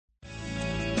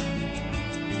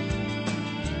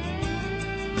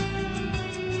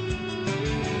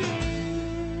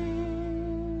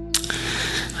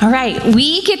All right,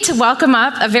 we get to welcome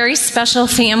up a very special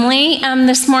family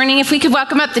this morning. If we could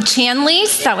welcome up the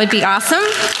Chanleys, that would be awesome.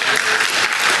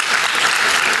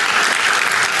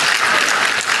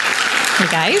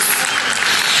 Hey guys.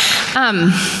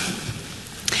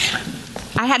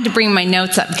 I had to bring my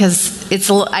notes up because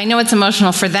I know it's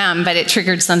emotional for them, but it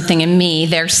triggered something in me,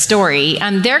 their story.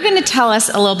 They're going to tell us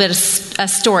a little bit of a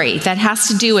story that has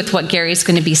to do with what Gary's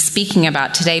going to be speaking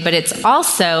about today, but it's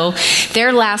also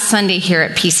their last Sunday here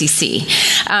at PCC.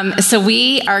 So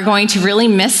we are going to really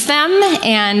miss them,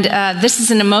 and this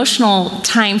is an emotional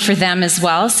time for them as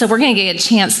well. So we're going to get a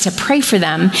chance to pray for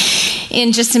them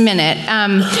in just a minute.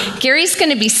 Gary's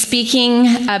going to be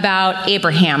speaking about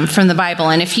Abraham from the Bible,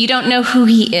 and if you don't know who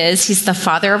he is, he's the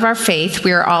father of our faith.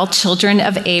 We are all children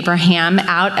of Abraham.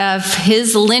 Out of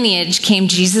his lineage came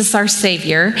Jesus, our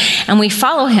Savior, and we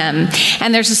follow him.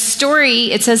 And there's a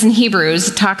story, it says in Hebrews,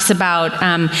 it talks about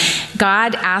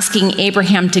God asking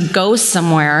Abraham to go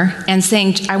somewhere and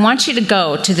saying, I want you to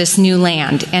go to this new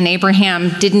land. And Abraham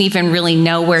didn't even really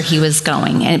know where he was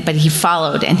going, but he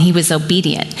followed and he was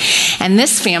obedient. And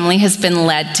this family has been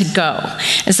led to go.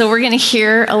 And so we're going to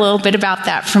hear a little bit about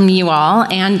that from you all.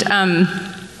 And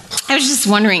I was just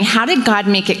wondering, how did God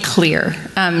make it clear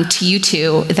to you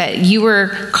two that you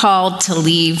were called to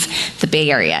leave the Bay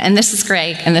Area? And this is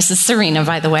Greg, and this is Serena,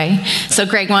 by the way. So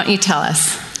Greg, why don't you tell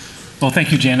us? Well,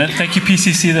 thank you, Janet. Thank you,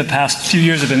 PCC. The past few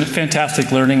years have been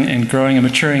fantastic learning and growing and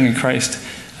maturing in Christ.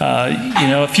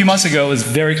 A few months ago, it was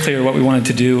very clear what we wanted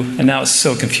to do, and now it's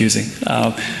so confusing.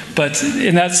 But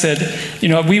in that said,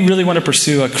 we really want to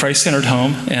pursue a Christ-centered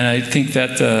home, and I think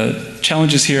that the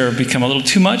challenges here have become a little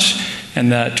too much,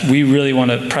 and that we really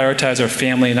want to prioritize our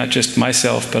family, not just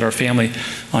myself, but our family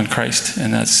on Christ,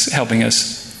 and that's helping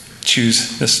us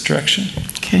choose this direction.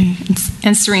 Okay.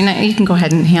 And Serena, you can go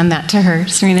ahead and hand that to her.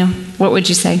 Serena, what would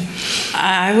you say?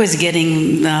 I was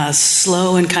getting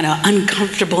slow and kind of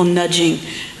uncomfortable nudging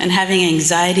and having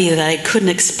anxiety that I couldn't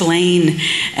explain,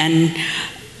 and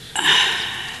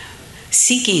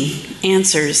seeking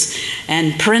answers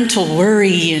and parental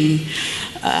worry, and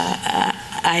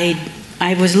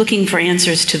I was looking for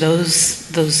answers to those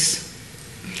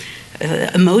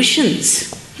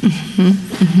emotions. Mm-hmm,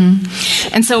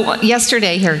 mm-hmm. And so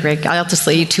yesterday, here, Greg, I'll just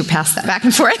let you two pass that back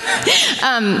and forth.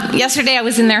 Yesterday I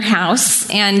was in their house,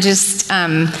 and just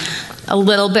a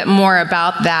little bit more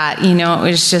about that. It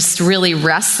was just really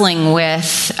wrestling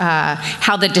with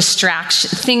how the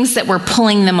things that were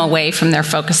pulling them away from their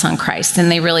focus on Christ.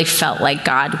 And they really felt like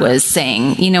God was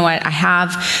saying, you know what, I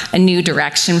have a new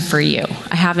direction for you.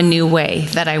 I have a new way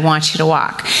that I want you to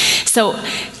walk. So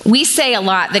we say a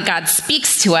lot that God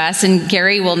speaks to us, and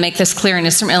Gary will make this clear in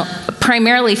his sermon,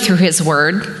 primarily through his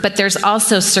word, but there's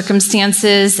also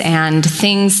circumstances and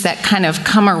things that kind of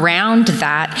come around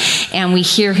that, and we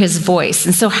hear his voice.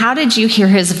 And so how did you hear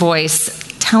his voice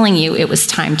telling you it was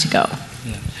time to go?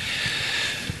 Yeah.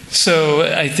 So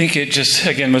I think it just,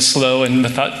 again, was slow and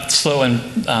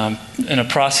in a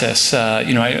process.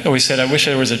 I always said I wish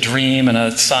there was a dream and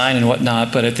a sign and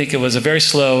whatnot, but I think it was a very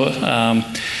slow,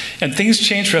 and things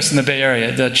changed for us in the Bay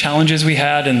Area. The challenges we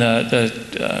had and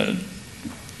the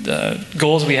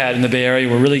goals we had in the Bay Area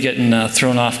were really getting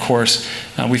thrown off course.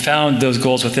 We found those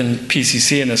goals within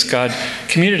PCC and this God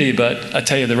community, but I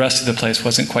tell you, the rest of the place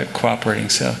wasn't quite cooperating.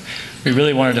 So we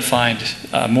really wanted to find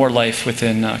more life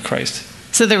within Christ.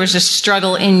 So there was a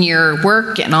struggle in your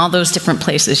work and all those different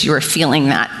places you were feeling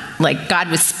that, like God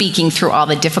was speaking through all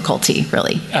the difficulty,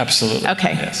 really? Absolutely.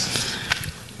 Okay. Yes.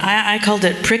 I called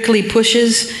it prickly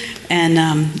pushes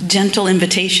and gentle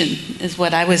invitation is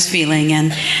what I was feeling.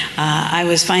 And I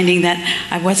was finding that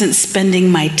I wasn't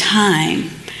spending my time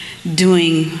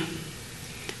doing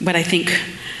what I think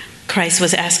Christ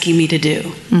was asking me to do.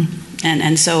 Mm.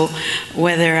 And so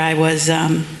whether I was...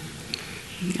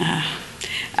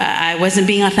 I wasn't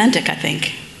being authentic, I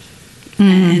think,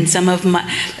 in some of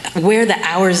where the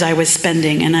hours I was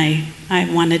spending, and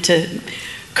I wanted to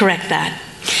correct that.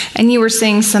 And you were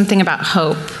saying something about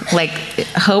hope, like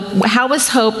hope. How was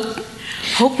hope?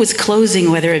 Hope was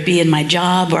closing, whether it be in my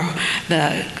job or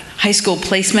the high school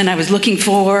placement I was looking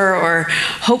for, or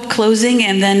hope closing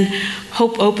and then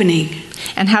hope opening.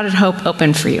 And how did hope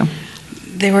open for you?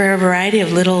 There were a variety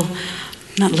of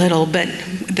not little, but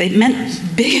they meant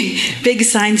big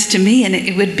signs to me, and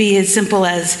it would be as simple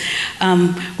as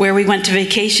where we went to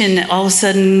vacation, all of a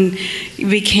sudden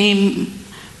became,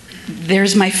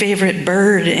 there's my favorite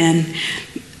bird, and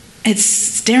it's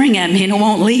staring at me and it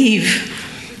won't leave.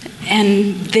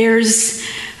 And there's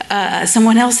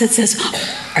someone else that says,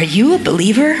 are you a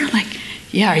believer? Like,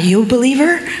 yeah, are you a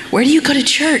believer? Where do you go to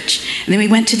church? And then we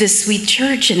went to this sweet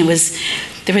church, and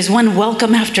there there was one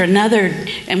welcome after another,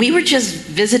 and we were just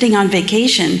visiting on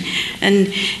vacation, and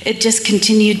it just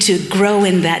continued to grow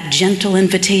in that gentle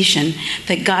invitation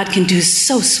that God can do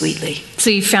so sweetly. So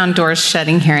you found doors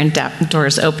shutting here and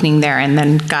doors opening there, and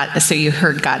then so you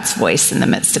heard God's voice in the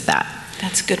midst of that.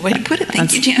 That's a good way to put it.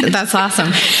 Thank you, Janet. That's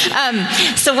awesome.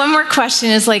 So one more question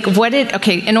is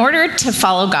in order to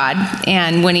follow God,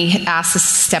 and when he asks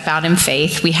us to step out in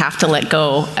faith, we have to let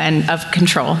go of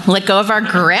control, let go of our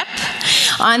grip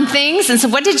on things. And so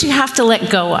what did you have to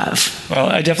let go of? Well,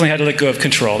 I definitely had to let go of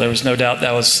control. There was no doubt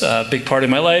that was a big part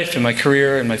of my life and my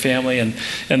career and my family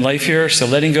and life here. So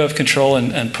letting go of control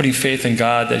and putting faith in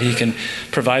God that he can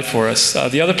provide for us.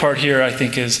 The other part here, I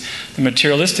think, is the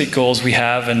materialistic goals we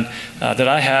have and that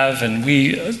I have and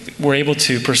we were able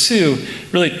to pursue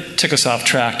really took us off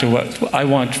track to what I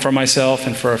want for myself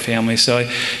and for our family. So,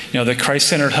 the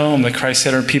Christ-centered home, the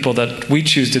Christ-centered people that we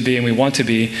choose to be and we want to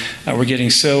be, we're getting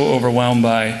so overwhelmed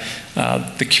by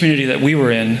the community that we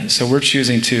were in. So we're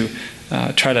choosing to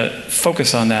try to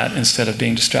focus on that instead of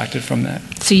being distracted from that.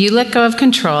 So you let go of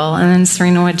control, and then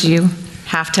Serena, what did you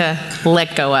have to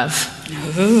let go of?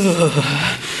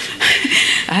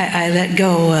 I let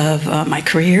go of my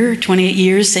career, 28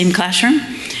 years, same classroom,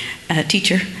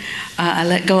 teacher. I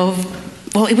let go of,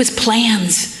 it was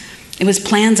plans. It was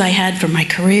plans I had for my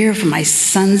career, for my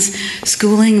son's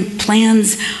schooling,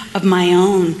 plans of my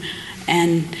own.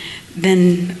 And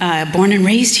then born and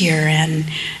raised here,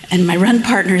 and my run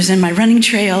partners and my running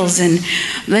trails, and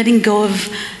letting go of,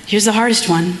 here's the hardest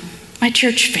one, my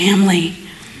church family.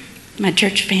 My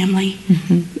church family.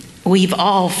 Mm-hmm. We've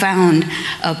all found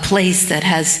a place that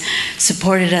has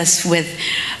supported us with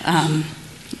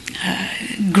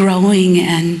growing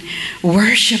and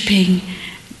worshiping,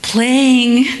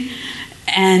 playing,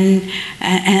 and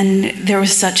there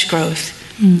was such growth.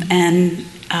 And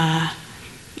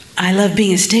I love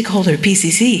being a stakeholder at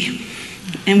PCC,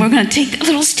 and we're going to take that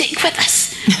little stake with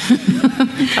us.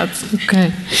 That's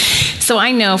okay. So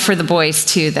I know for the boys,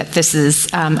 too, that this is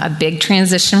a big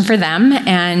transition for them.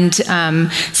 And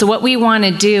so what we want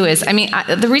to do is,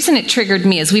 the reason it triggered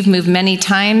me is we've moved many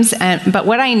times. But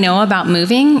what I know about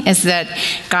moving is that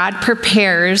God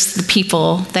prepares the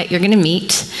people that you're going to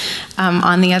meet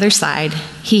on the other side.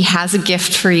 He has a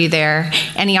gift for you there.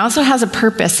 And he also has a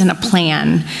purpose and a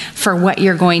plan for what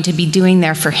you're going to be doing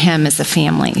there for him as a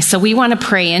family. So we want to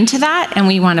pray into that, and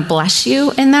we want to bless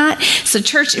you in that. So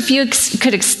church, if you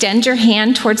could extend your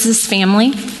hand towards this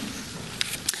family.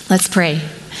 Let's pray.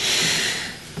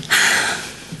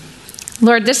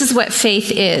 Lord, this is what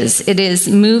faith is. It is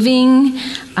moving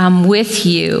with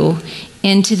you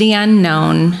into the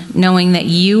unknown, knowing that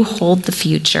you hold the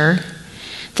future,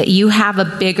 that you have a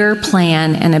bigger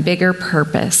plan and a bigger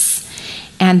purpose,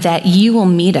 and that you will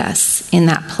meet us in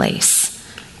that place.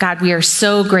 God, we are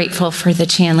so grateful for the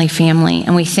Chanley family,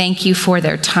 and we thank you for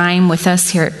their time with us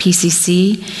here at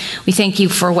PCC. We thank you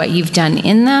for what you've done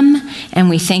in them, and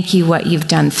we thank you what you've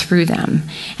done through them.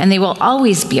 And they will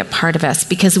always be a part of us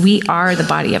because we are the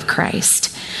body of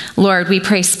Christ. Lord, we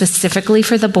pray specifically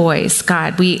for the boys.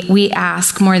 God, we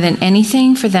ask more than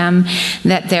anything for them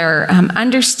that their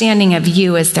understanding of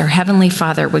you as their heavenly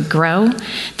Father would grow,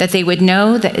 that they would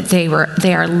know that they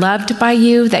are loved by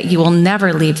you, that you will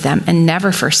never leave them and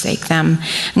never forsake them.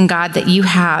 And God, that you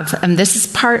have, and this is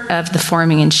part of the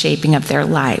forming and shaping of their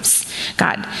lives.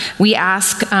 God, we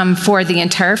ask for the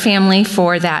entire family,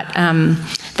 for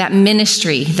that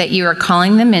ministry that you are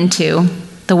calling them into,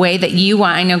 the way that you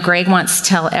want. I know Greg wants to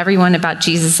tell everyone about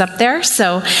Jesus up there,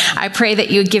 so I pray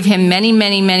that you would give him many,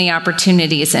 many, many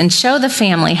opportunities and show the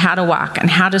family how to walk and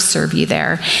how to serve you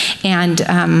there. And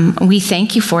we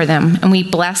thank you for them, and we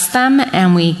bless them,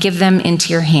 and we give them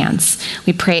into your hands.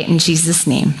 We pray it in Jesus'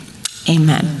 name.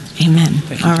 Amen. Amen.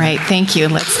 All right, thank you.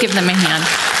 Let's give them a hand.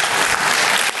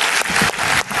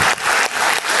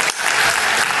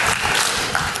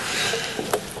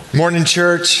 Morning,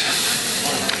 church.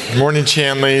 Morning,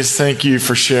 Chanleys. Thank you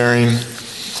for sharing.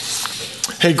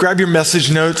 Hey, grab your message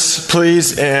notes,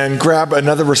 please, and grab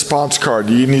another response card.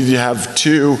 You need to have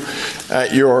two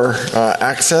at your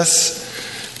access.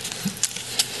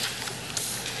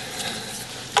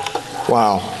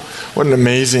 Wow, what an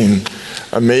amazing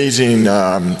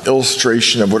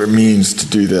illustration of what it means to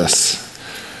do this.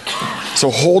 So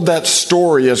hold that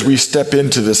story as we step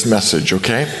into this message,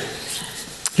 okay?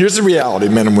 Here's the reality,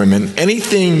 men and women.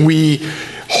 Anything we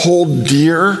hold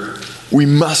dear, we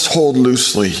must hold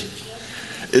loosely.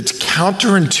 It's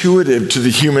counterintuitive to the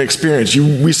human experience.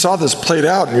 We saw this played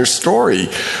out in your story.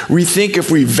 We think if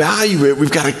we value it,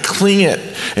 we've got to cling it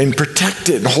and protect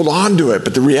it and hold on to it.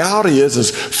 But the reality is,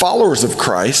 as followers of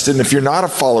Christ, and if you're not a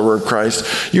follower of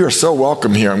Christ, you are so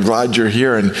welcome here. I'm glad you're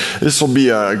here. And this will be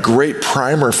a great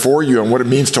primer for you on what it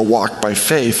means to walk by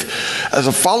faith. As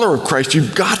a follower of Christ,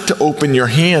 you've got to open your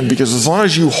hand, because as long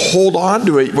as you hold on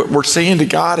to it, what we're saying to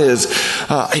God is,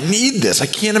 I need this. I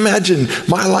can't imagine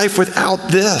my life without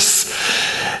this.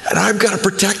 And I've got to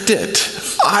protect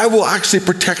it. I will actually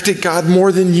protect it, God,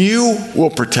 more than you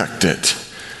will protect it.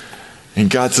 And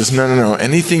God says, no.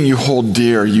 Anything you hold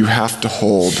dear, you have to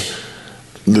hold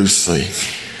loosely.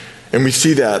 And we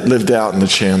see that lived out in the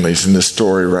Chanleys in this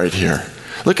story right here.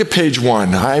 Look at page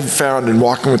 1. I've found in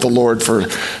walking with the Lord for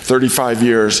 35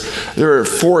 years, there are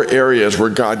 4 areas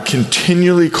where God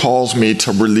continually calls me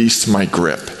to release my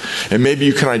grip. And maybe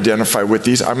you can identify with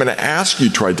these. I'm going to ask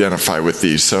you to identify with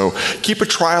these. So keep a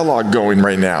trialogue going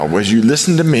right now. As you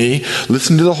listen to me,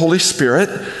 listen to the Holy Spirit,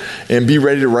 and be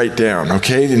ready to write down,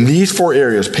 okay? In these 4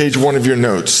 areas, page 1 of your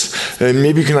notes, and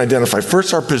maybe you can identify.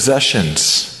 First, our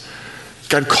possessions.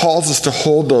 God calls us to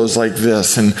hold those like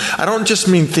this. And I don't just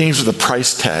mean things with a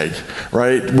price tag,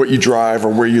 right? What you drive or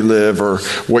where you live or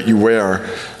what you wear.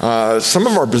 Some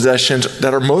of our possessions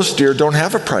that are most dear don't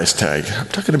have a price tag. I'm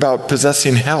talking about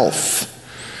possessing health,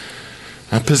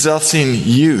 possessing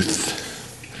youth,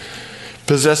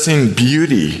 possessing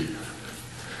beauty,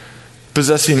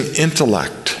 possessing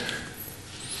intellect.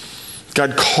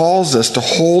 God calls us to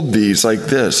hold these like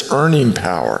this: earning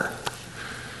power,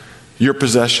 your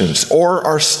possessions, or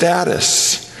our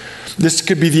status. This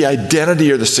could be the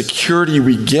identity or the security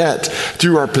we get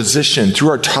through our position, through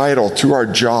our title, through our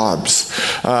jobs.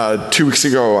 2 weeks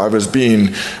ago, I was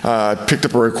picked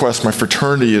up a request. My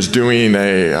fraternity is doing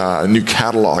a new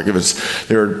catalog. They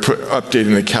were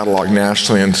updating the catalog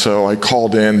nationally, and so I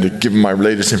called in to give him my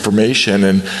latest information.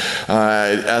 And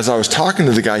as I was talking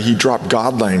to the guy, he dropped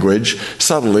God language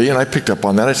subtly, and I picked up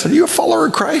on that. I said, "Are you a follower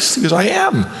of Christ?" He goes, "I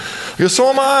am." He goes, "So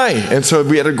am I." And so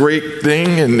we had a great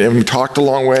thing, and we talked a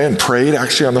long way and prayed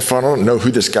actually on the phone. I don't know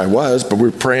who this guy was, but we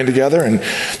were praying together, and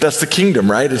that's the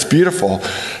kingdom, right? It's beautiful.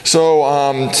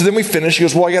 So then we finished. He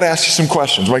goes, "Well, I got to ask you some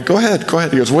questions." I'm like, Go ahead.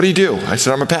 He goes, "What do you do?" I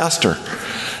said, "I'm a pastor."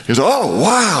 He goes, "Oh,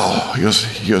 wow." He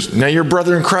goes, "Now you're a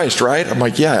brother in Christ, right?" I'm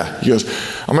like, "Yeah." He goes,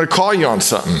 "I'm going to call you on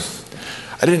something.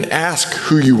 I didn't ask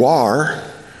who you are.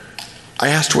 I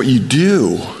asked what you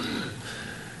do.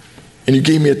 And you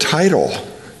gave me a title.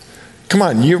 Come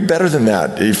on, you're better than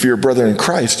that. If you're a brother in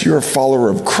Christ, you're a follower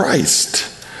of Christ.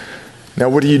 Now,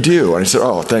 what do you do?" And I said,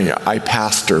 "Oh, thank you. I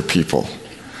pastor people."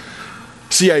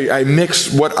 See, I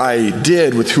mixed what I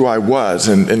did with who I was,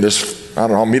 and this, I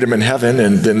don't know, I'll meet him in heaven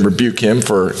and then rebuke him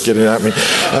for getting at me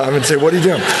and say, "What are you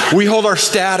doing?" We hold our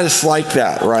status like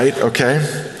that, right? Okay?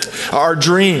 Our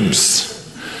dreams.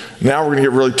 Now we're going to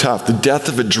get really tough. The death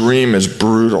of a dream is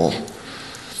brutal.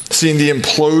 Seeing the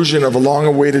implosion of a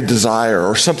long-awaited desire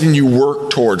or something you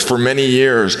worked towards for many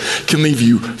years can leave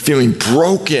you feeling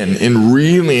broken and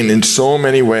reeling in so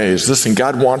many ways. Listen,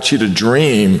 God wants you to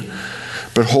dream,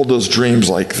 but hold those dreams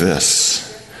like this.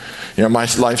 You know, my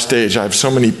life stage, I have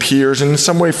so many peers, and in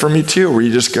some way for me too, where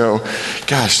you just go,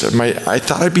 gosh, I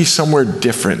thought I'd be somewhere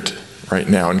different right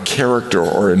now in character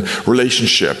or in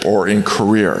relationship or in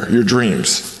career, your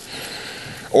dreams.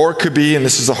 Or it could be, and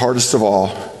this is the hardest of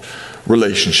all,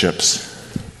 relationships.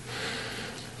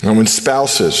 And when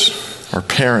spouses or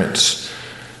parents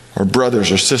or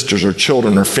brothers or sisters or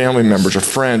children or family members or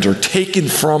friends are taken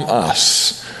from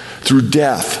us through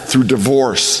death, through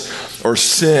divorce or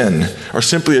sin, or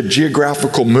simply a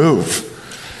geographical move,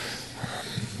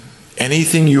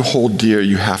 anything you hold dear,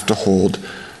 you have to hold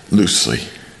loosely.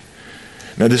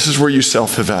 Now, this is where you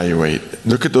self-evaluate.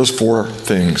 Look at those 4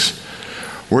 things.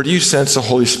 Where do you sense the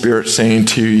Holy Spirit saying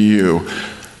to you,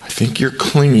 "I think you're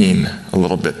clinging a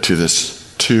little bit to this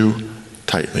too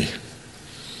tightly"?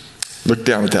 Look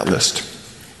down at that list.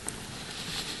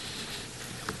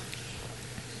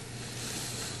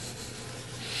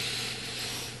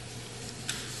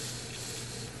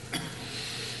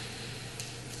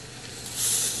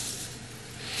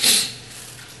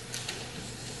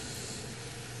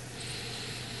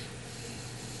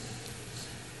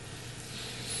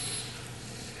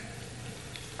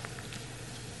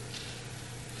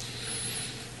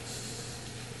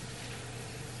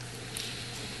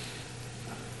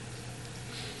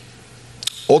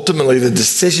 Ultimately, the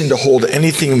decision to hold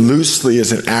anything loosely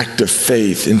is an act of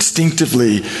faith.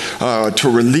 Instinctively, to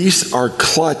release our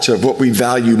clutch of what we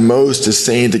value most is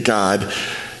saying to God,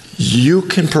 "You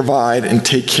can provide and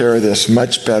take care of this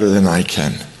much better than I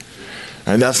can.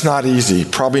 And that's not easy.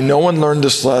 Probably no one learned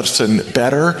this lesson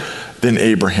better than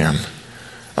Abraham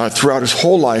throughout his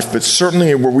whole life, but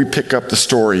certainly where we pick up the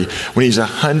story when he's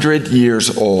 100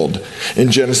 years old in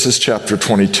Genesis chapter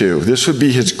 22. This would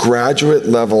be his graduate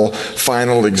level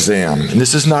final exam. And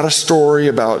this is not a story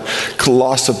about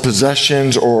loss of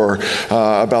possessions or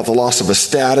about the loss of a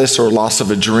status or loss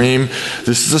of a dream.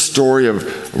 This is a story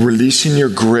of releasing your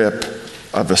grip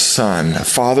of a son, a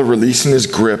father releasing his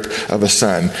grip of a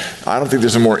son. I don't think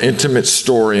there's a more intimate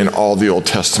story in all the Old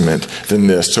Testament than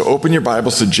this. So open your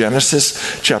Bibles to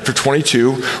Genesis chapter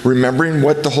 22, remembering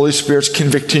what the Holy Spirit's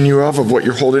convicting you of what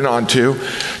you're holding on to.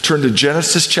 Turn to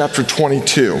Genesis chapter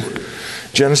 22.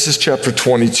 Genesis chapter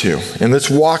 22. And let's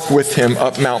walk with him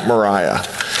up Mount Moriah,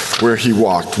 where he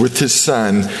walked with his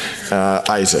son,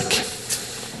 Isaac.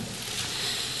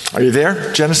 Are you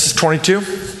there? Genesis 22?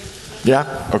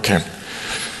 Yeah? Okay.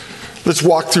 Let's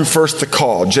walk through first the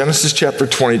call. Genesis chapter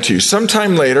 22.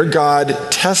 Sometime later, God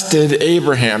tested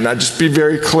Abraham. Now, just be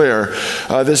very clear.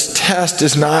 This test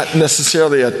is not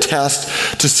necessarily a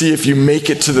test to see if you make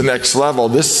it to the next level.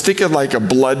 Think of like a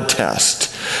blood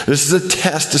test. This is a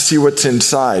test to see what's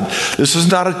inside. This was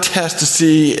not a test to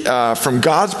see from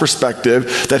God's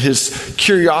perspective that his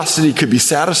curiosity could be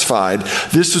satisfied.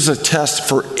 This was a test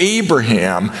for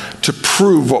Abraham to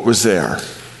prove what was there.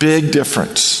 Big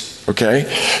difference.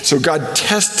 Okay? So God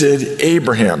tested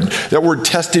Abraham. That word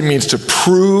testing means to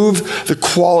prove the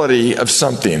quality of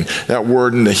something. That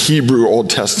word in the Hebrew Old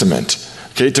Testament.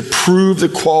 Okay? To prove the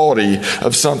quality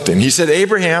of something. He said,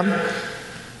 Abraham,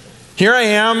 here I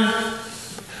am.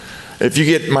 If you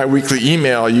get my weekly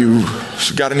email, you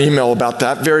got an email about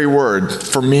that very word.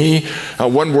 For me,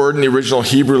 one word in the original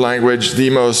Hebrew language,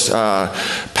 the most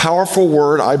powerful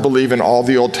word I believe in all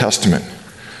the Old Testament.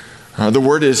 The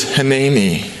word is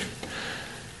Hanani.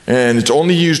 And it's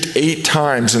only used 8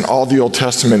 times in all the Old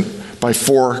Testament by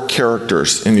 4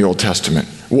 characters in the Old Testament.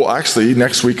 We'll actually,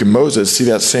 next week in Moses, see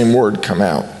that same word come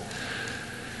out.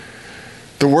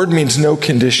 The word means no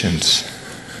conditions.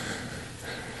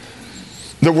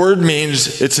 The word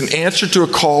means it's an answer to a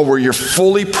call where you're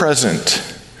fully present,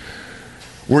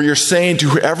 where you're saying to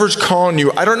whoever's calling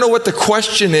you, I don't know what the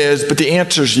question is, but the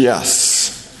answer is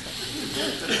yes.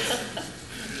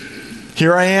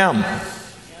 Here I am.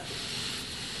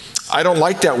 I don't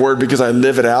like that word because I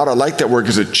live it out. I like that word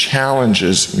because it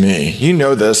challenges me. You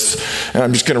know this, and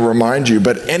I'm just going to remind you,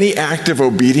 but any act of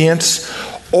obedience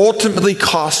ultimately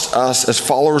costs us as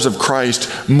followers of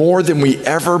Christ more than we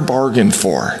ever bargained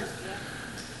for.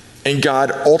 And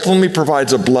God ultimately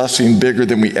provides a blessing bigger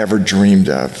than we ever dreamed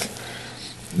of.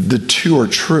 The two are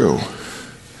true.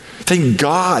 Thank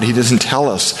God he doesn't tell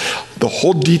us the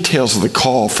whole details of the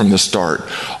call from the start.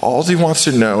 All he wants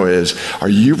to know is, are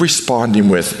you responding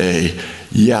with a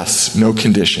yes, no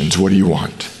conditions? What do you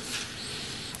want?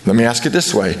 Let me ask it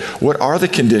this way. What are the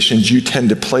conditions you tend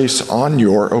to place on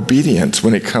your obedience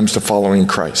when it comes to following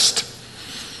Christ?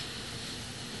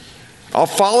 I'll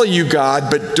follow you, God,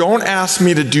 but don't ask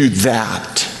me to do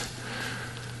that.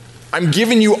 I'm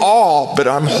giving you all, but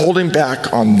I'm holding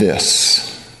back on this.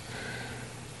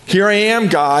 Here I am,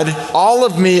 God, all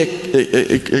of me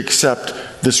except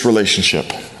this relationship.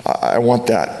 I want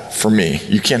that for me.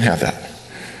 You can't have that.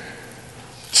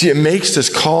 See, it makes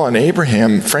this call on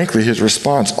Abraham, frankly, his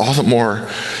response, all the more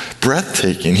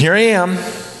breathtaking. Here I am,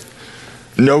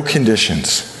 no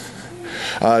conditions.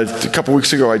 A couple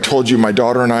weeks ago, I told you my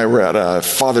daughter and I were at a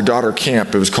father-daughter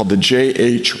camp. It was called the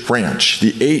JH Ranch.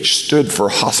 The H stood for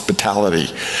hospitality.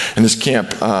 And this camp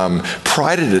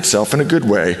prided itself, in a good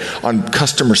way, on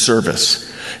customer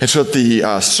service. And so at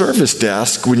the service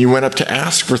desk, when you went up to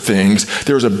ask for things,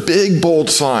 there was a big,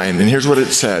 bold sign. And here's what it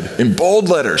said, in bold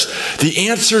letters, the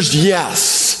answer's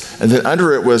yes. And then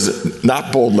under it was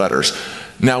not bold letters.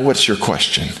 Now what's your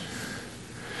question?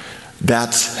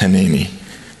 That's Hanani.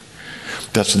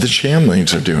 That's what the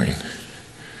Chamberlains are doing.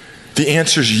 The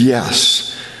answer is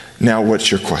yes. Now what's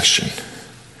your question?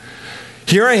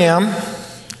 Here I am,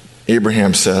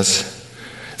 Abraham says.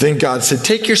 Then God said,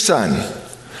 take your son.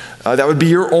 That would be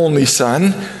your only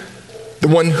son, the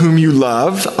one whom you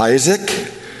love, Isaac,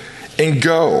 and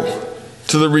go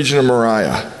to the region of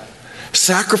Moriah.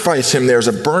 Sacrifice him there as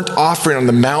a burnt offering on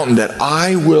the mountain that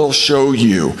I will show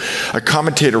you. A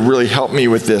commentator really helped me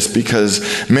with this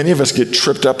because many of us get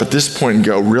tripped up at this point and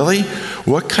go, really?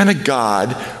 What kind of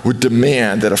God would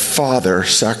demand that a father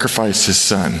sacrifice his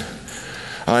son?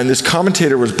 And this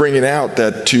commentator was bringing out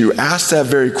that to ask that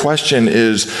very question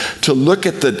is to look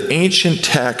at the ancient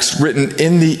text written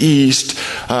in the East.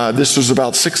 This was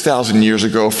about 6,000 years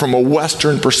ago from a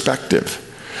Western perspective.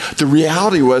 The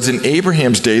reality was, in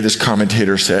Abraham's day, this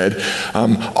commentator said,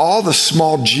 all the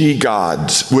small g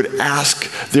gods would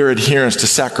ask their adherents to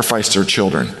sacrifice their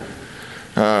children.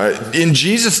 In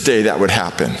Jesus' day, that would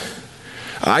happen.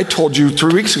 I told you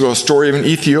 3 weeks ago a story of in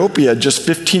Ethiopia just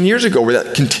 15 years ago where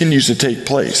that continues to take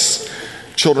place.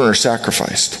 Children are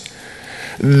sacrificed.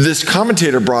 This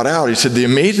commentator brought out, he said, the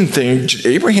amazing thing,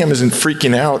 Abraham isn't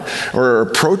freaking out or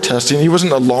protesting. He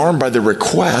wasn't alarmed by the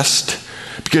request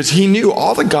because he knew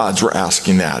all the gods were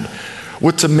asking that.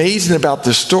 What's amazing about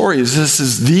this story is this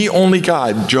is the only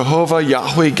God, Jehovah,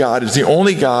 Yahweh God, is the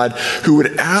only God who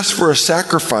would ask for a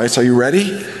sacrifice. Are you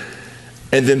ready?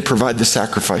 And then provide the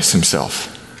sacrifice himself.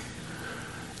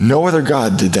 No other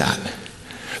God did that.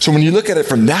 So when you look at it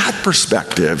from that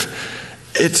perspective,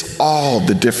 it's all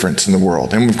the difference in the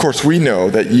world. And of course, we know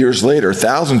that years later,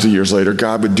 thousands of years later,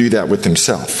 God would do that with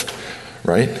himself,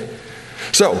 right?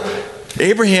 So,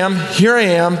 Abraham, here I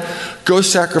am, go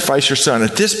sacrifice your son.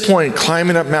 At this point,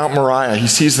 climbing up Mount Moriah, he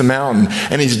sees the mountain,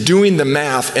 and he's doing the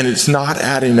math, and it's not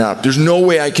adding up. There's no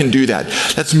way I can do that.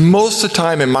 That's most of the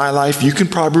time in my life, you can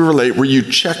probably relate, where you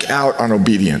check out on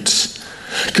obedience.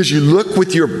 Because you look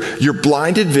with your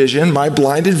blinded vision, my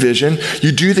blinded vision,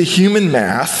 you do the human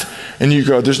math, and you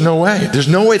go, there's no way. There's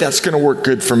no way that's going to work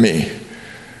good for me.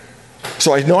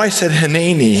 So I know I said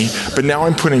Hineni, but now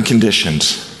I'm putting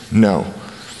conditions. No.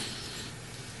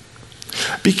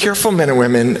 Be careful, men and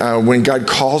women, when God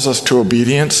calls us to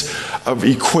obedience, of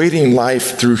equating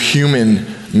life through human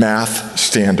math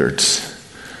standards.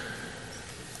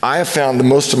 I have found the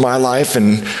most of my life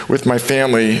and with my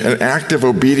family, an act of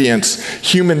obedience,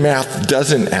 human math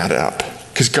doesn't add up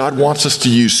because God wants us to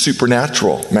use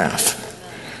supernatural math.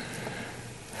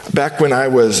 Back when I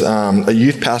was a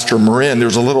youth pastor in Marin, there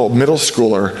was a little middle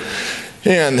schooler,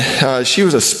 and she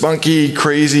was a spunky,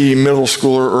 crazy middle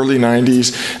schooler, early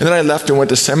 90s. And then I left and went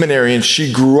to seminary, and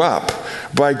she grew up.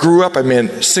 By grew up, I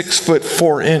meant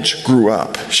 6'4" grew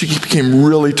up. She became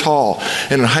really tall.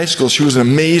 And in high school, she was an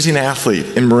amazing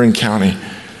athlete in Marin County.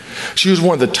 She was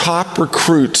one of the top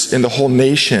recruits in the whole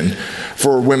nation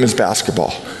for women's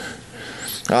basketball.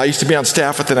 I used to be on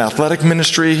staff with an athletic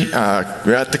ministry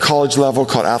at the college level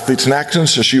called Athletes in Action.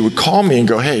 So she would call me and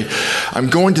go, hey, I'm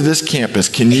going to this campus.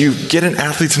 Can you get an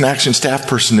Athletes in Action staff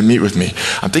person to meet with me?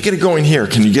 I'm thinking of going here.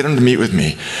 Can you get them to meet with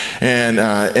me?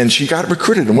 And she got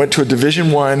recruited and went to a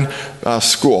Division I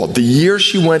school. The year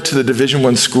she went to the Division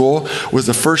I school was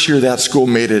the first year that school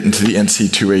made it into the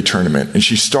NCAA tournament. And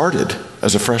she started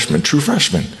as a freshman, true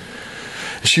freshman.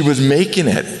 She was making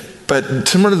it. But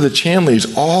similar to the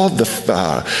Chanleys, all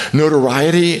the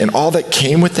notoriety and all that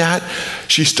came with that,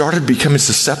 she started becoming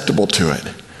susceptible to it.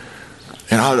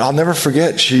 And I'll never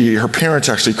forget, her parents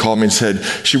actually called me and said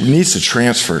she needs to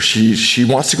transfer. She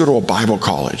wants to go to a Bible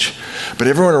college. But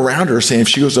everyone around her is saying if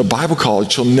she goes to a Bible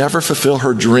college, she'll never fulfill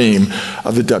her dream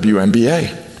of the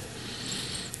WNBA.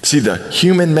 See, the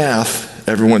human math,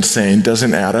 everyone's saying,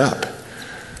 doesn't add up.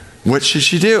 What should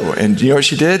she do? And you know what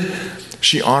she did?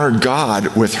 She honored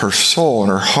God with her soul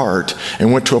and her heart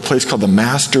and went to a place called the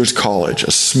Masters College,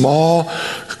 a small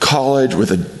college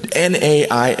with a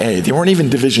NAIA. They weren't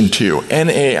even Division II,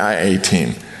 NAIA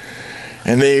team.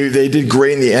 And they did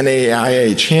great in the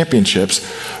NAIA championships.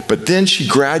 But then she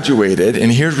graduated,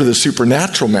 and here's where the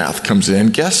supernatural math comes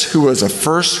in. Guess who was a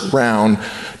first-round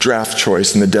draft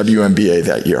choice in the WNBA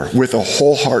that year with a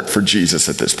whole heart for Jesus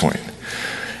at this point?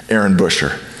 Erin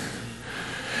Busher.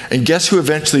 And guess who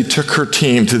eventually took her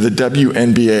team to the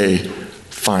WNBA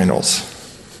finals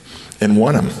and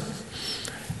won them?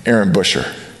 Erin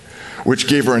Busher, which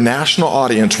gave her a national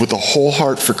audience with a whole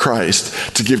heart for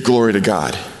Christ to give glory to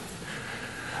God.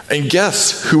 And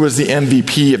guess who was the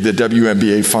MVP of the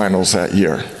WNBA finals that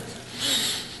year?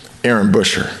 Erin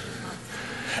Busher.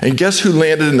 And guess who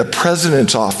landed in the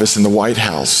president's office in the White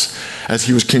House as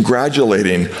he was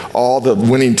congratulating all the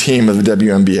winning team of the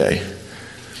WNBA?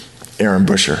 Erin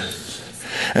Busher.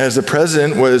 And as the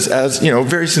president was,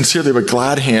 very sincerely but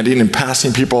glad-handing and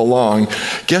passing people along,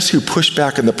 guess who pushed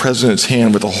back in the president's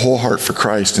hand with a whole heart for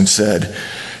Christ and said,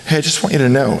 hey, I just want you to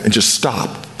know, and just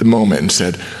stopped the moment and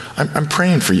said, I'm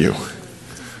praying for you.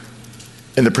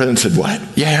 And the president said, what?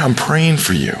 Yeah, I'm praying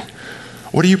for you.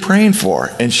 What are you praying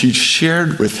for? And she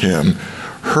shared with him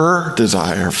her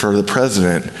desire for the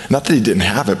president, not that he didn't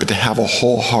have it, but to have a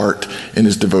whole heart in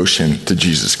his devotion to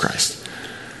Jesus Christ.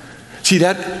 See,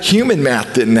 that human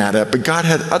math didn't add up, but God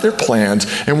had other plans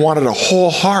and wanted a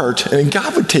whole heart, and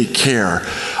God would take care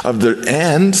of the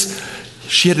ends.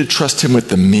 She had to trust him with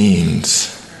the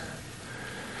means.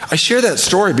 I share that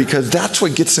story because that's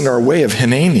what gets in our way of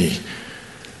Hineni.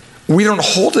 We don't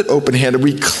hold it open-handed.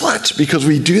 We clutch because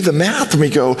we do the math and we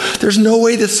go, there's no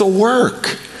way this will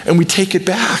work. and we take it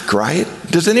back, right?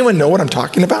 Does anyone know what I'm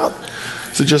talking about?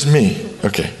 Is it just me?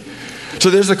 Okay. So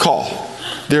there's the call.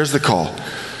 There's the call.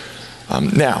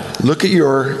 Now, look at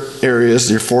your areas,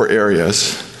 your 4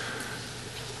 areas.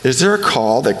 Is there a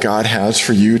call that God has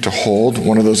for you to hold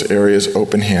one of those areas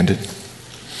open-handed?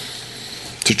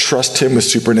 To trust him with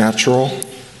supernatural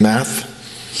math?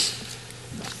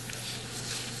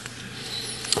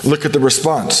 Look at the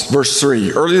response. Verse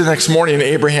 3. Early the next morning,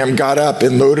 Abraham got up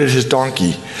and loaded his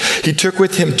donkey. He took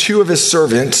with him 2 of his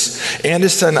servants and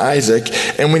his son Isaac,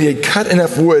 and when he had cut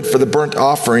enough wood for the burnt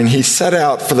offering, he set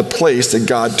out for the place that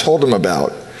God told him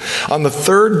about. On the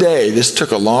 3rd day, this took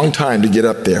a long time to get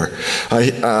up there,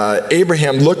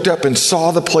 Abraham looked up and saw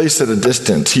the place at a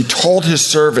distance. He told his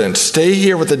servant, "Stay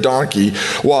here with the donkey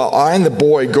while I and the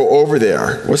boy go over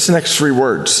there." What's the next 3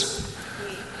 words?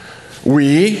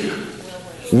 We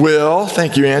will,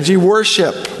 thank you, Angie,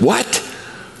 worship. What?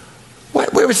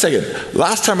 Wait a second.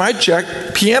 Last time I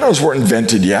checked, pianos weren't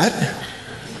invented yet.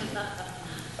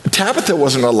 Tabitha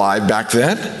wasn't alive back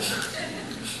then.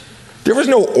 There was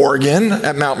no organ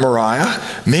at Mount Moriah.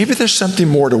 Maybe there's something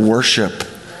more to worship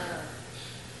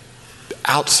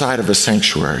outside of a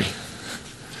sanctuary.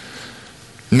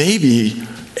 Maybe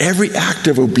every act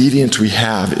of obedience we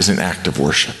have is an act of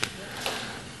worship.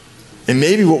 And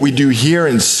maybe what we do here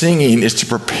in singing is to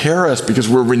prepare us, because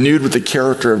we're renewed with the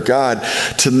character of God,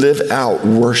 to live out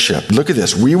worship. Look at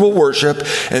this. We will worship,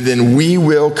 and then we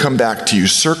will come back to you.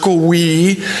 Circle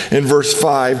 "we" in verse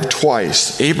 5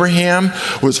 twice. Abraham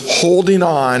was holding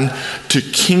on to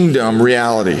kingdom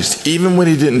realities, even when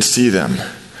he didn't see them.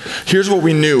 Here's what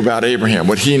we knew about Abraham,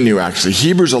 what he knew actually.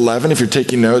 Hebrews 11, if you're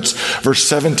taking notes, verse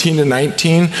 17 to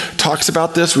 19 talks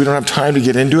about this. We don't have time to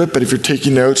get into it, but if you're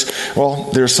taking notes, well,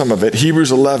 there's some of it.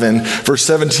 Hebrews 11, verse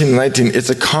 17 to 19, it's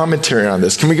a commentary on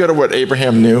this. Can we go to what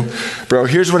Abraham knew? Bro,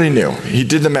 here's what he knew. He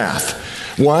did the math.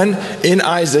 1, in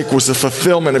Isaac was the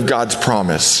fulfillment of God's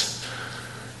promise.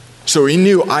 So he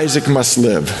knew Isaac must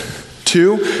live.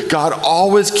 2, God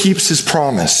always keeps his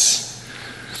promise.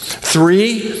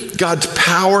 3, God's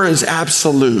power is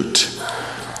absolute,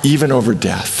 even over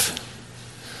death.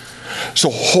 So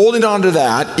holding on to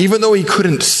that, even though he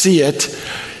couldn't see it,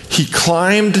 he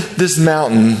climbed this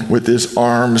mountain with his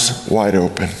arms wide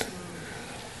open,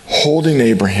 holding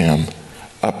Abraham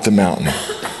up the mountain.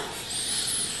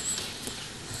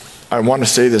 I want to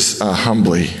say this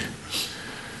humbly.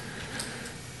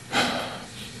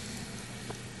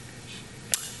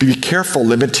 Be careful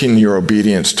limiting your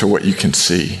obedience to what you can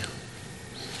see.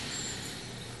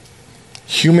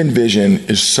 Human vision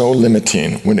is so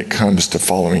limiting when it comes to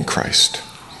following Christ.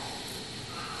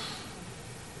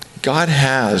 God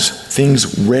has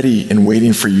things ready and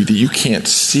waiting for you that you can't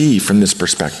see from this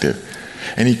perspective.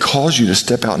 And he calls you to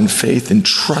step out in faith and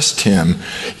trust him,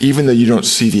 even though you don't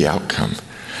see the outcome.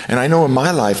 And I know in my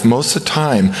life, most of the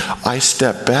time, I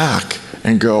step back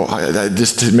and go,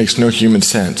 this makes no human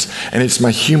sense. And it's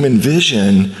my human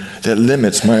vision that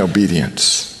limits my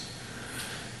obedience.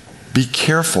 Be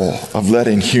careful of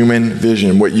letting human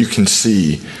vision, what you can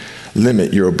see,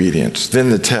 limit your obedience.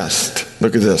 Then the test.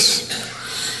 Look at this.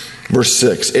 Verse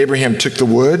 6, Abraham took the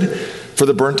wood for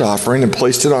the burnt offering and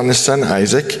placed it on his son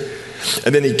Isaac.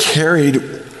 And then he carried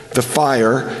the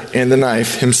fire and the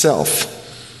knife himself.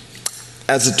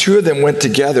 As the 2 of them went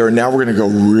together, now we're going to go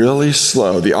really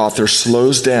slow. The author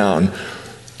slows down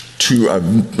to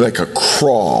like a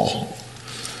crawl.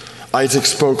 Isaac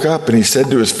spoke up and he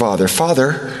said to his father,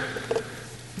 "Father."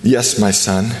 "Yes, my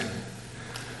son."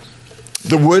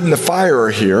 "The wood and the fire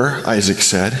are here," Isaac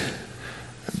said.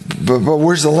 But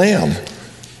where's the lamb?"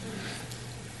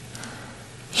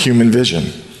 Human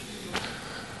vision.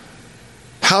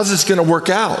 How's this going to work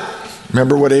out?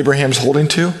 Remember what Abraham's holding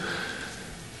to?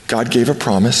 God gave a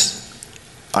promise.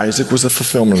 Isaac was the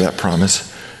fulfillment of that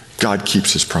promise. God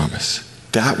keeps his promise.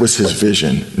 That was his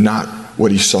vision, not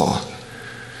what he saw.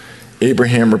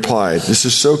 Abraham replied, this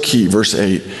is so key, verse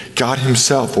 8, God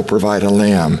himself will provide a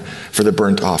lamb for the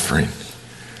burnt offering,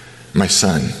 my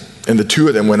son. And the 2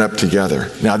 of them went up together.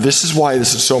 Now this is why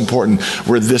this is so important,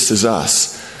 where this is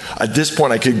us. At this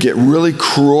point, I could get really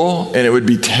cruel and it would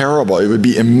be terrible. It would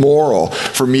be immoral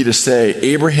for me to say,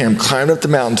 Abraham climbed up the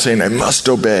mountain saying, I must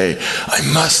obey, I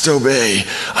must obey,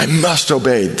 I must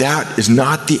obey. That is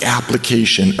not the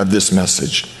application of this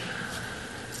message.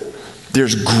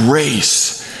 There's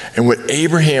grace. And what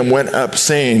Abraham went up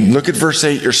saying, look at verse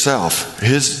 8 yourself.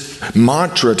 His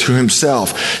mantra to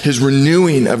himself, his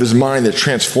renewing of his mind that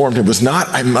transformed him was not,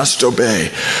 I must obey,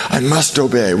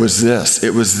 it was this.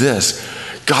 It was this.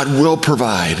 God will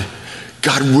provide.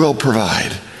 God will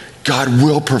provide. God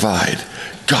will provide.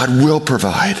 God will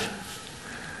provide.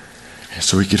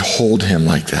 so he could hold him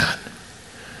like that.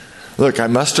 Look, I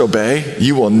must obey.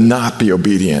 You will not be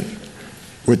obedient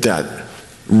with that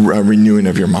renewing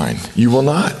of your mind. You will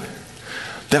not.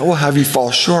 That will have you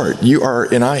fall short. You are,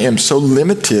 and I am so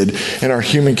limited in our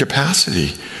human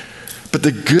capacity. But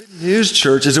the good news,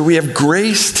 church, is that we have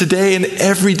grace today and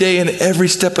every day and every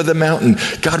step of the mountain.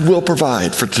 God will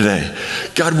provide for today.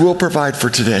 God will provide for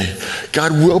today.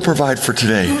 God will provide for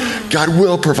today. God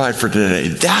will provide for today.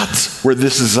 That's where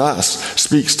This Is Us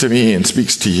speaks to me and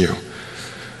speaks to you.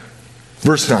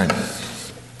 Verse 9.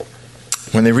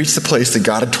 When they reached the place that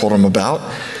God had told him about,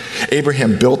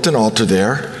 Abraham built an altar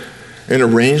there and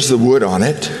arranged the wood on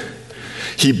it.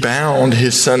 He bound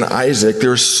his son Isaac.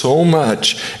 There's so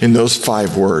much in those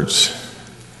 5 words.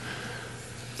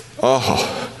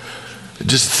 Oh,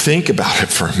 just think about it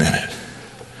for a minute.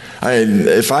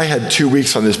 If I had 2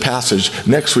 weeks on this passage,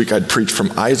 next week I'd preach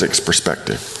from Isaac's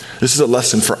perspective. This is a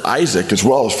lesson for Isaac as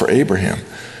well as for Abraham.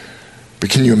 But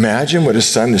can you imagine what his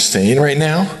son is saying right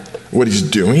now? What he's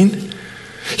doing?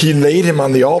 He laid him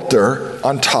on the altar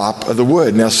on top of the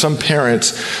wood. Now, some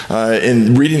parents,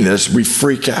 in reading this, we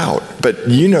freak out. But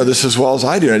you know this as well as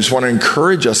I do. And I just want to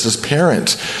encourage us as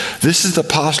parents. This is the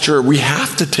posture we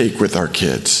have to take with our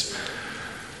kids.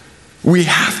 We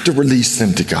have to release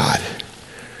them to God.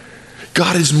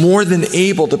 God is more than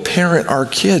able to parent our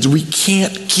kids. We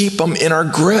can't keep them in our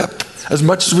grip as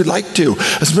much as we'd like to.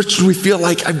 As much as we feel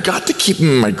like, I've got to keep them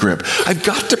in my grip. I've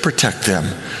got to protect them.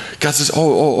 God says,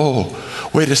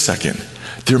 wait a second.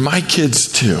 They're my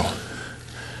kids too.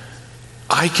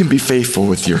 I can be faithful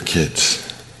with your kids.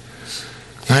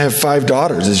 I have 5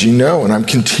 daughters, as you know, and I'm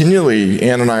continually,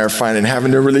 Ann and I are finding,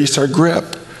 having to release our grip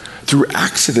through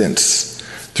accidents,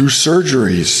 through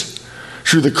surgeries,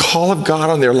 through the call of God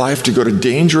on their life to go to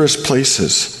dangerous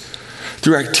places,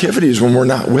 through activities when we're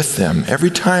not with them.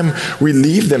 Every time we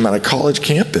leave them at a college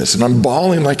campus, and I'm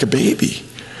bawling like a baby,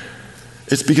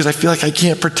 it's because I feel like I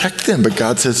can't protect them. But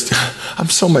God says, I'm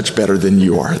so much better than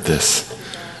you are at this.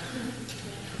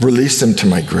 Release them to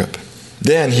my grip.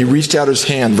 Then he reached out his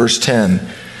hand, verse 10,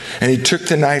 and he took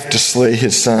the knife to slay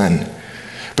his son.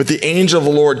 But the angel of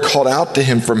the Lord called out to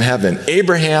him from heaven,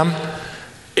 Abraham,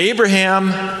 Abraham.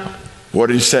 What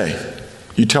did he say?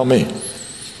 You tell me.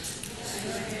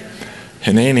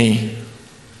 Hanani.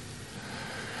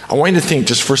 I want you to think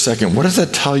just for a second, what does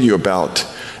that tell you about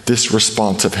this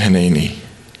response of Hanani?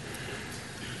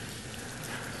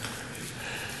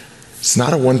 It's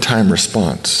not a one-time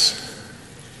response.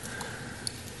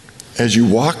 As you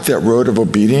walk that road of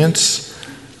obedience,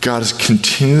 God is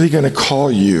continually going to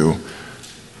call you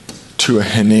to a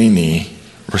Hanani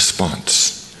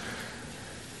response.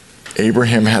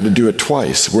 Abraham had to do it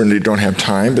twice. We don't have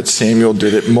time, but Samuel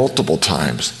did it multiple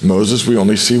times. Moses, we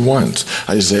only see once.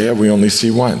 Isaiah, we only see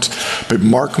once. But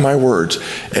mark my words,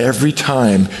 every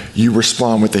time you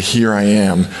respond with a here I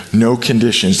am, no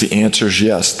conditions, the answer is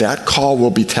yes. That call will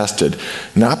be tested,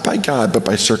 not by God, but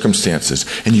by circumstances.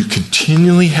 And you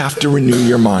continually have to renew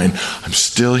your mind. I'm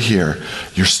still here.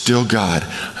 You're still God.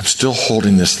 I'm still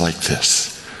holding this like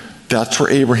this. That's where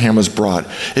Abraham was brought.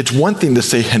 It's one thing to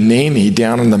say Hanani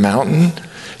down on the mountain.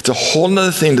 It's a whole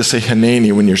other thing to say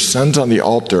Hanani when your son's on the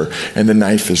altar and the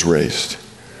knife is raised.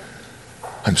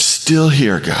 I'm still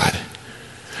here, God.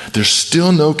 There's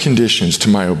still no conditions to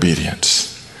my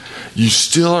obedience. You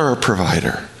still are a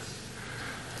provider.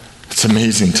 It's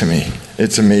amazing to me.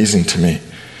 It's amazing to me.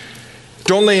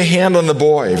 Don't lay a hand on the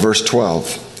boy, verse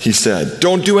 12, he said.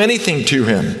 Don't do anything to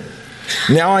him.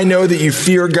 Now I know that you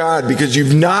fear God because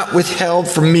you've not withheld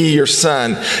from me your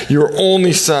son, your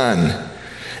only son.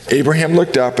 Abraham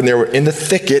looked up and there were in the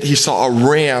thicket, he saw a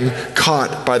ram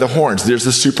caught by the horns. There's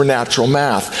the supernatural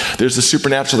math. There's the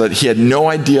supernatural that he had no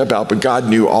idea about, but God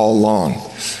knew all along.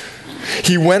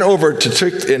 He went over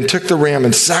took the ram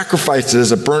and sacrificed it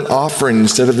as a burnt offering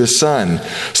instead of his son.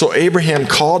 So Abraham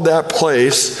called that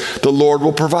place, the Lord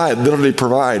will provide, literally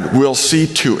provide. We'll see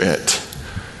to it.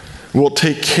 We'll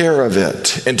take care of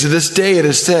it. And to this day it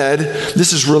is said,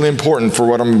 this is really important for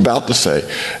what I'm about to say.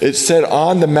 It said,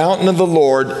 on the mountain of the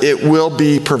Lord, it will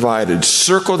be provided.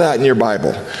 Circle that in your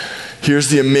Bible. Here's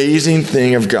the amazing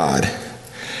thing of God.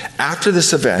 After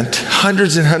this event,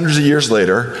 hundreds and hundreds of years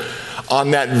later,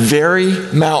 on that very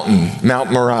mountain, Mount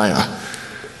Moriah,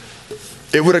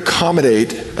 it would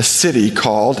accommodate a city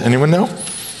called, anyone know?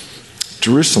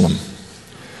 Jerusalem.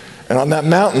 And on that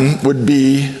mountain would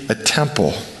be a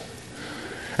temple.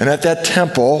 And at that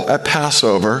temple, at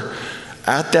Passover,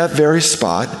 at that very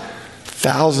spot,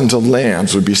 thousands of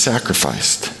lambs would be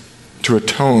sacrificed to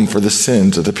atone for the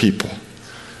sins of the people.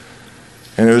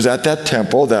 And it was at that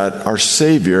temple that our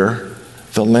Savior,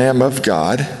 the Lamb of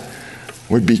God,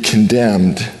 would be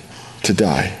condemned to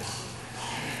die.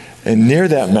 And near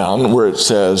that mountain where it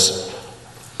says,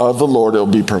 of the Lord it will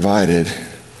be provided,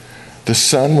 the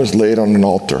son was laid on an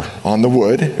altar, on the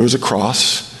wood. It was a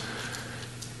cross.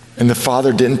 And the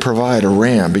father didn't provide a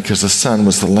ram because the son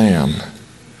was the lamb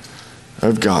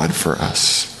of God for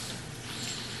us.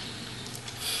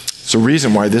 It's the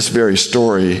reason why this very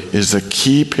story is a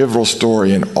key pivotal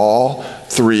story in all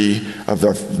three of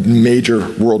the major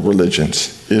world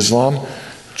religions. Islam,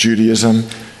 Judaism,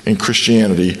 and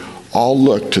Christianity all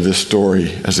look to this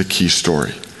story as a key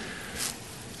story.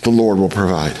 The Lord will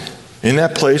provide. In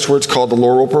that place where it's called the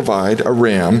Lord will provide, a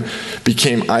ram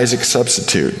became Isaac's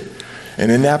substitute.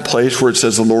 And in that place where it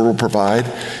says the Lord will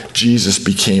provide, Jesus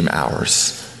became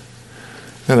ours.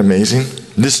 Isn't that amazing?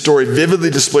 This story vividly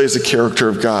displays the character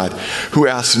of God, who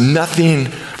asks nothing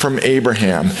from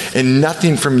Abraham and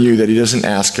nothing from you that he doesn't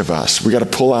ask of us. We got to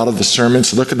pull out of the sermon.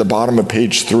 So look at the bottom of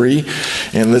page 3,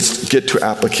 and let's get to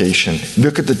application.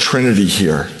 Look at the Trinity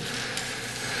here.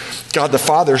 God the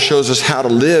Father shows us how to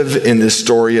live in this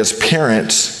story as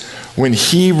parents when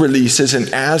he releases and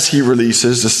as he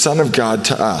releases the Son of God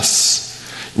to us.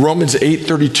 Romans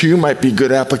 8:32 might be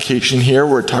good application here,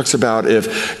 where it talks about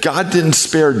if God didn't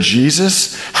spare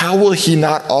Jesus, how will he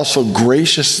not also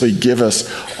graciously give us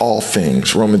all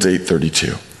things? Romans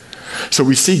 8:32. So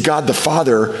we see God the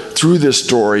Father through this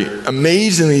story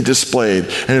amazingly displayed,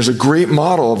 and there's a great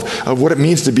model of what it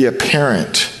means to be a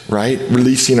parent, right?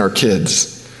 Releasing our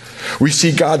kids. We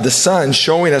see God the Son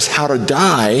showing us how to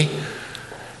die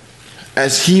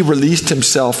as he released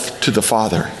himself to the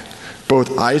Father.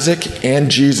 Both Isaac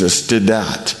and Jesus did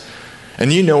that.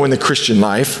 And you know in the Christian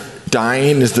life,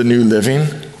 dying is the new living,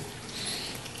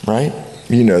 right?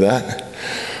 You know that.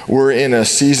 We're in a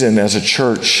season as a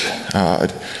church, a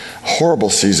horrible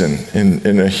season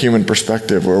in a human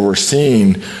perspective, where we're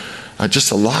seeing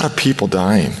just a lot of people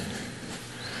dying.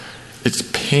 It's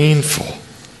painful.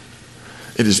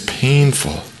 It is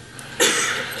painful.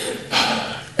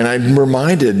 And I'm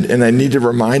reminded, and I need to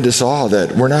remind us all,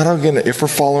 that we're not going to, if we're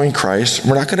following Christ,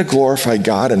 we're not going to glorify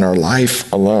God in our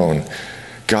life alone.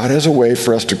 God has a way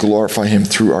for us to glorify him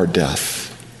through our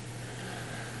death.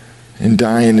 And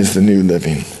dying is the new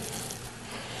living.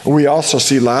 We also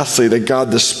see, lastly, that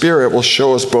God the Spirit will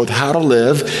show us both how to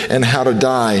live and how to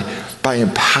die by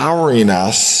empowering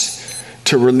us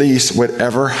to release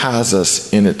whatever has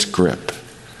us in its grip.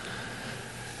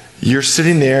 You're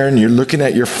sitting there and you're looking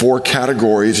at your 4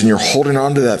 categories and you're holding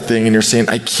on to that thing and you're saying,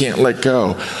 I can't let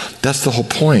go. That's the whole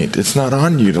point. It's not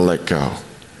on you to let go.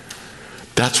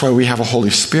 That's why we have a Holy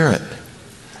Spirit,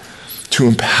 to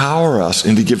empower us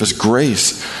and to give us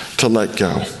grace to let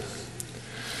go.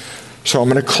 So I'm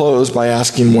going to close by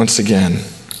asking once again,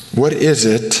 what is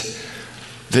it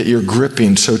that you're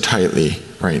gripping so tightly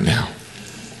right now?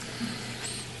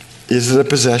 Is it a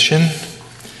possession?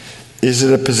 Is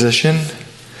it a position?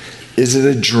 Is it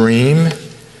a dream?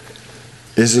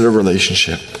 Is it a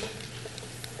relationship?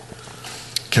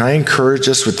 Can I encourage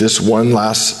us with this one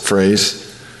last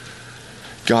phrase?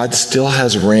 God still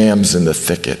has rams in the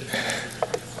thicket.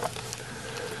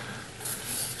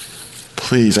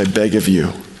 Please, I beg of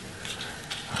you,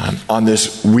 on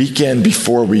this weekend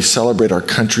before we celebrate our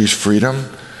country's freedom,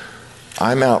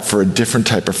 I'm out for a different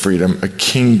type of freedom, a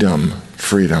kingdom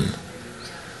freedom.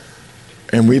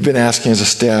 And we've been asking as a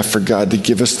staff for God to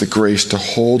give us the grace to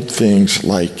hold things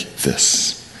like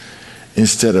this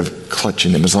instead of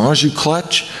clutching them. As long as you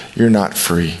clutch, you're not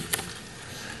free.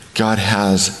 God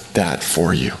has that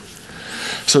for you.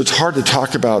 So it's hard to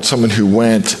talk about someone who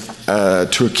went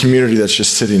to a community that's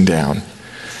just sitting down.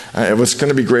 What's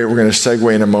going to be great, we're going to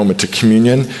segue in a moment to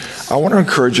communion. I want to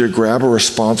encourage you to grab a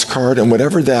response card, and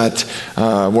whatever that,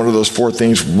 one of those 4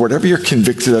 things, whatever you're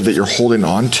convicted of that you're holding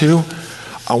on to,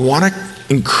 I want to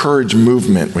encourage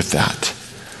movement with that.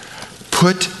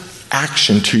 Put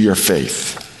action to your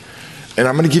faith. And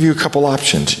I'm going to give you a couple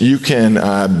options. You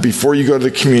can, before you go to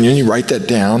the communion, you write that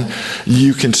down.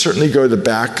 You can certainly go to the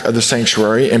back of the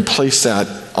sanctuary and place that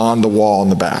on the wall in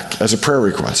the back as a prayer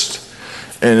request.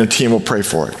 And a team will pray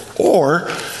for it. Or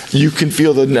you can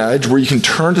feel the nudge where you can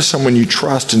turn to someone you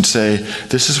trust and say,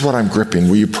 this is what I'm gripping.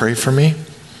 Will you pray for me?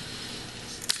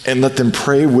 And let them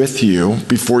pray with you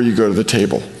before you go to the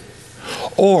table.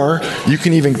 Or you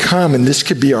can even come, and this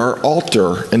could be our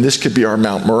altar, and this could be our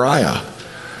Mount Moriah,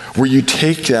 where you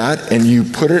take that and you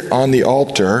put it on the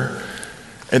altar,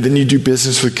 and then you do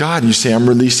business with God. And you say, I'm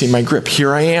releasing my grip.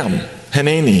 Here I am,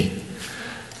 Hanani.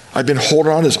 I've been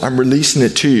holding on to this. I'm releasing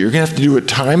it to you. You're going to have to do it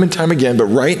time and time again, but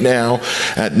right now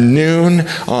at noon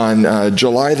on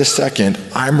July the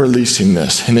 2nd, I'm releasing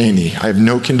this, Hanani. I have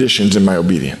no conditions in my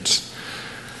obedience.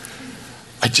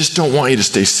 I just don't want you to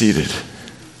stay seated.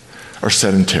 are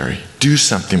sedentary. Do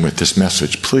something with this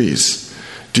message, please.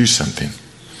 Do something.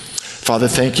 Father,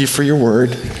 thank you for your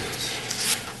word.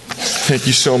 Thank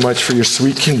you so much for your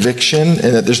sweet conviction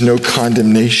and that there's no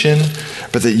condemnation,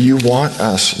 but that you want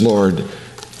us, Lord,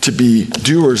 to be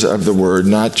doers of the word,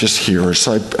 not just hearers.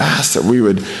 So I ask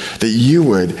that you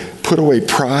would put away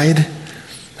pride,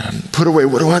 put away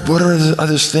what do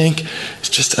others think. It's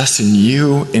just us and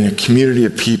you in a community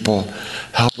of people.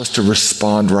 Help us to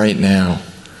respond right now.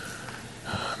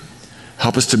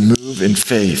 Help us to move in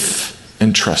faith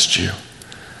and trust you.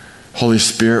 Holy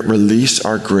Spirit, release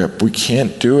our grip. We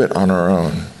can't do it on our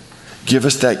own. Give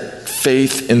us that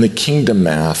faith in the kingdom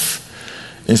math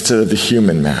instead of the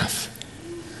human math.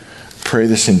 Pray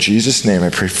this in Jesus' name. I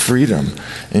pray freedom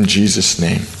in Jesus'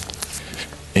 name.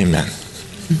 Amen.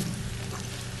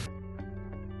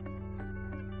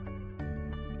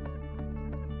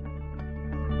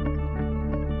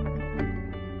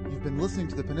 You've been listening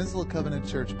to the Peninsula Covenant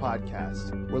Church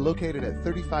podcast. We're located at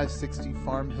 3560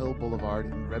 Farm Hill Boulevard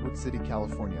in Redwood City,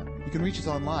 California. You can reach us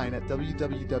online at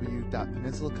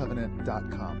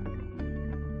www.peninsulacovenant.com.